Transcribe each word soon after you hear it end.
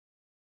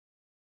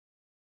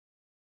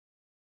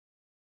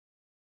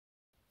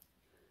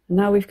And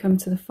now we've come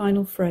to the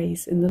final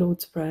phrase in the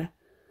Lord's Prayer.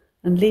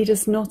 And lead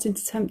us not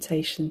into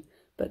temptation,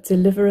 but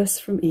deliver us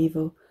from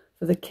evil.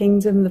 For the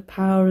kingdom, the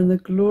power and the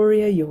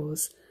glory are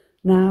yours,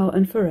 now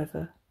and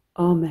forever.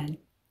 Amen.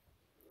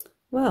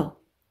 Well,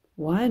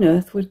 why on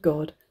earth would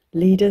God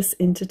lead us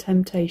into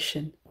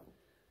temptation?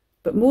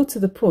 But more to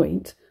the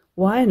point,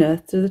 why on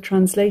earth do the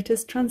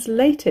translators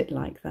translate it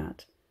like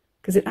that?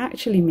 Because it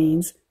actually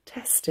means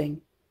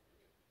testing.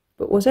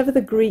 But whatever the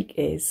Greek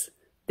is,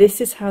 this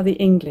is how the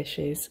English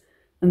is,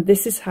 and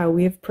this is how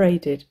we have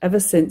prayed it ever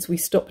since we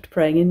stopped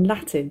praying in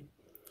Latin.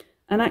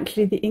 And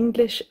actually the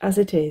English as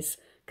it is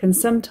can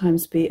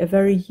sometimes be a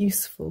very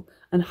useful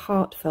and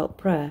heartfelt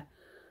prayer,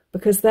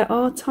 because there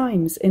are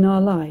times in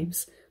our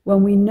lives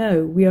when we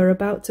know we are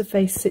about to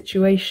face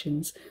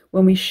situations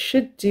when we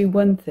should do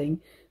one thing,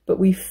 but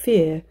we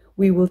fear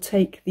we will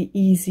take the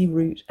easy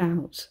route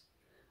out.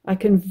 I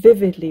can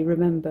vividly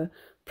remember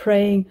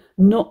praying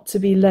not to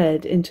be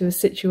led into a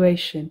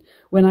situation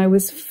when I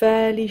was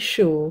fairly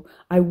sure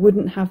I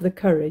wouldn't have the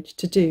courage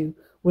to do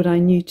what I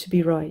knew to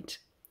be right.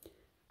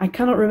 I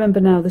cannot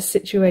remember now the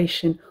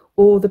situation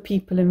or the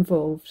people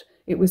involved.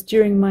 It was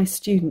during my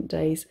student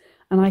days,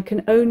 and I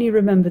can only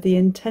remember the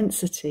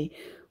intensity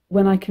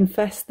when I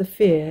confessed the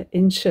fear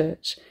in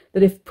church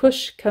that if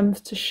push comes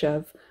to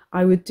shove,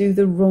 I would do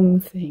the wrong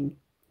thing.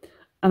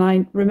 And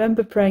I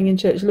remember praying in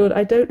church, Lord,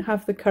 I don't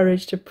have the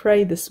courage to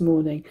pray this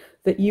morning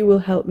that you will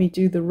help me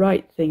do the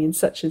right thing in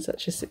such and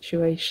such a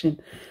situation.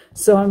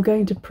 So I'm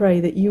going to pray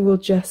that you will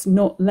just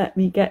not let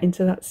me get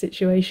into that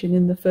situation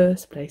in the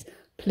first place.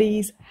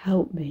 Please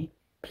help me.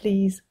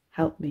 Please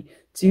help me.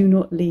 Do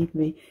not lead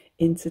me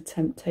into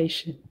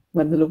temptation,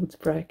 when the Lord's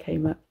Prayer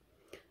came up.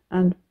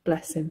 And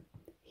bless him,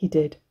 he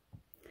did.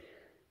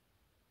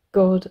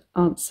 God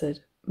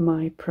answered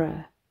my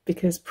prayer,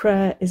 because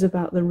prayer is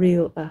about the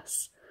real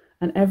us.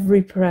 And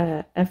every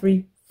prayer,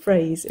 every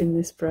phrase in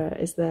this prayer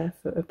is there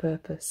for a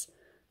purpose.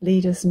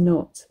 Lead us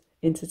not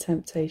into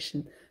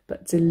temptation,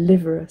 but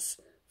deliver us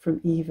from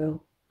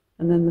evil.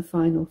 And then the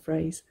final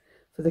phrase,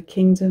 for the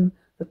kingdom,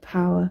 the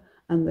power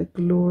and the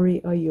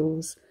glory are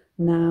yours,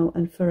 now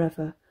and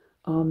forever.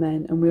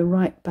 Amen. And we're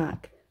right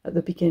back at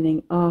the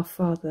beginning, our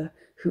Father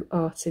who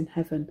art in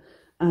heaven,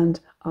 and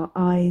our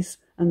eyes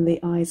and the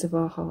eyes of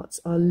our hearts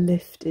are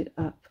lifted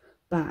up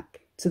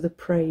back to the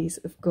praise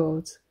of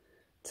God,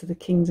 to the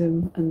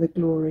kingdom and the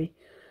glory,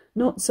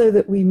 not so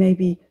that we may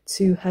be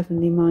too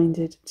heavenly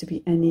minded to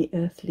be any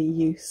earthly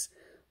use,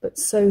 but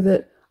so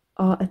that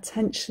our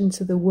attention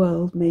to the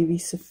world may be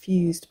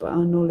suffused by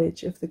our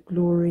knowledge of the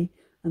glory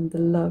and the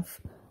love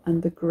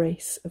and the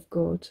grace of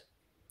God.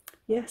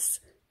 Yes,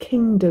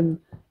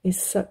 kingdom is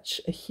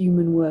such a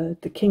human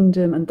word. The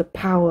kingdom and the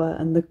power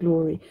and the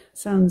glory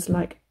sounds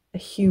like a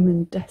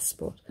human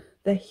despot.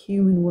 They're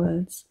human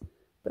words,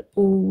 but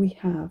all we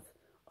have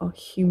are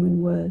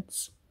human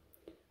words.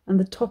 And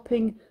the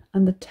topping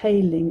and the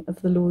tailing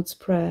of the Lord's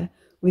Prayer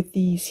with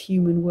these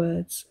human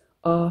words,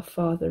 Our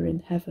Father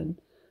in heaven,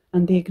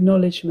 and the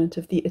acknowledgement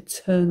of the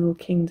eternal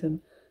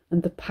kingdom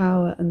and the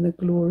power and the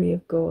glory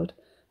of God,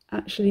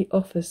 actually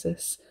offers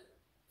us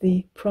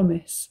the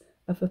promise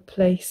of a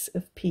place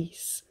of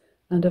peace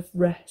and of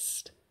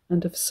rest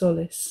and of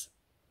solace.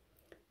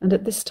 And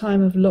at this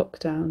time of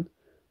lockdown,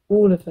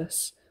 all of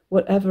us,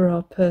 whatever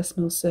our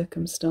personal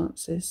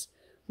circumstances,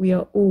 we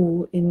are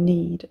all in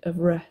need of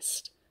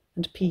rest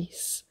and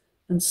peace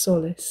and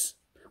solace.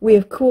 We,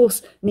 of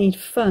course, need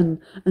fun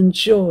and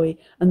joy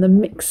and the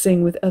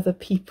mixing with other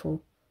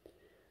people.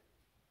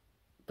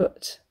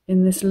 But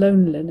in this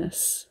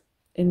loneliness,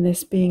 in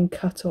this being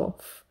cut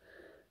off,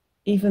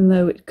 even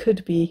though it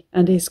could be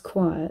and is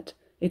quiet,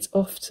 it's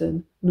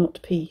often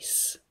not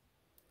peace.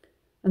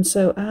 And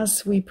so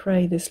as we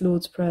pray this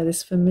Lord's Prayer,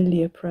 this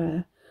familiar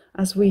prayer,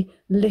 as we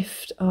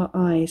lift our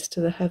eyes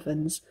to the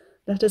heavens,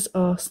 let us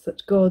ask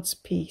that God's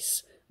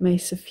peace may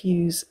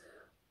suffuse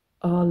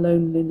our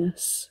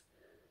loneliness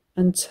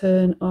and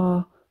turn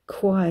our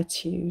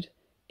quietude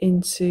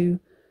into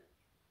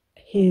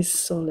his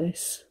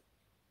solace,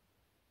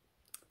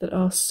 that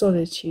our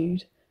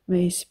solitude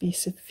may be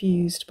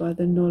suffused by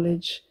the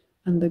knowledge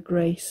and the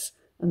grace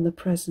and the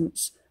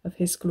presence of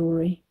his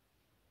glory,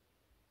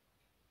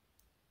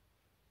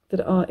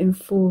 that our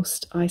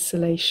enforced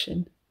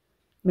isolation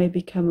may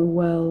become a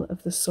well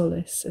of the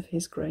solace of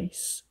his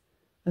grace,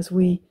 as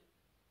we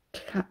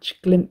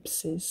catch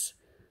glimpses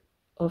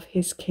of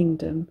his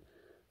kingdom,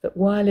 that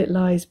while it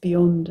lies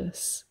beyond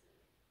us,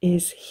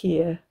 is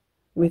here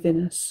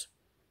within us,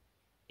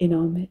 in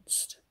our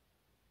midst.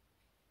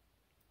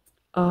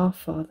 Our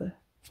Father,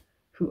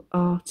 who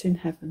art in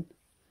heaven,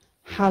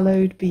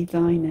 hallowed be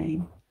thy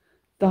name.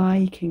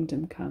 Thy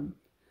kingdom come,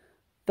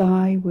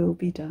 thy will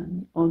be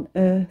done on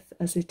earth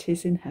as it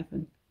is in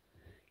heaven.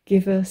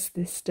 Give us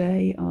this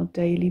day our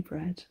daily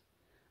bread,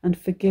 and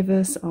forgive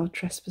us our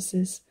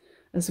trespasses,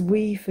 as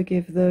we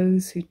forgive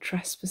those who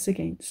trespass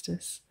against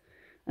us.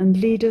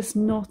 And lead us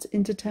not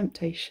into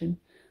temptation,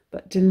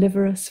 but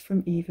deliver us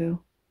from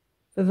evil.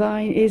 For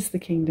thine is the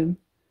kingdom,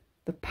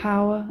 the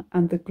power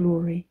and the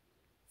glory,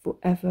 for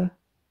ever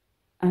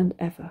and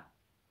ever.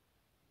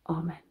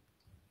 Amen.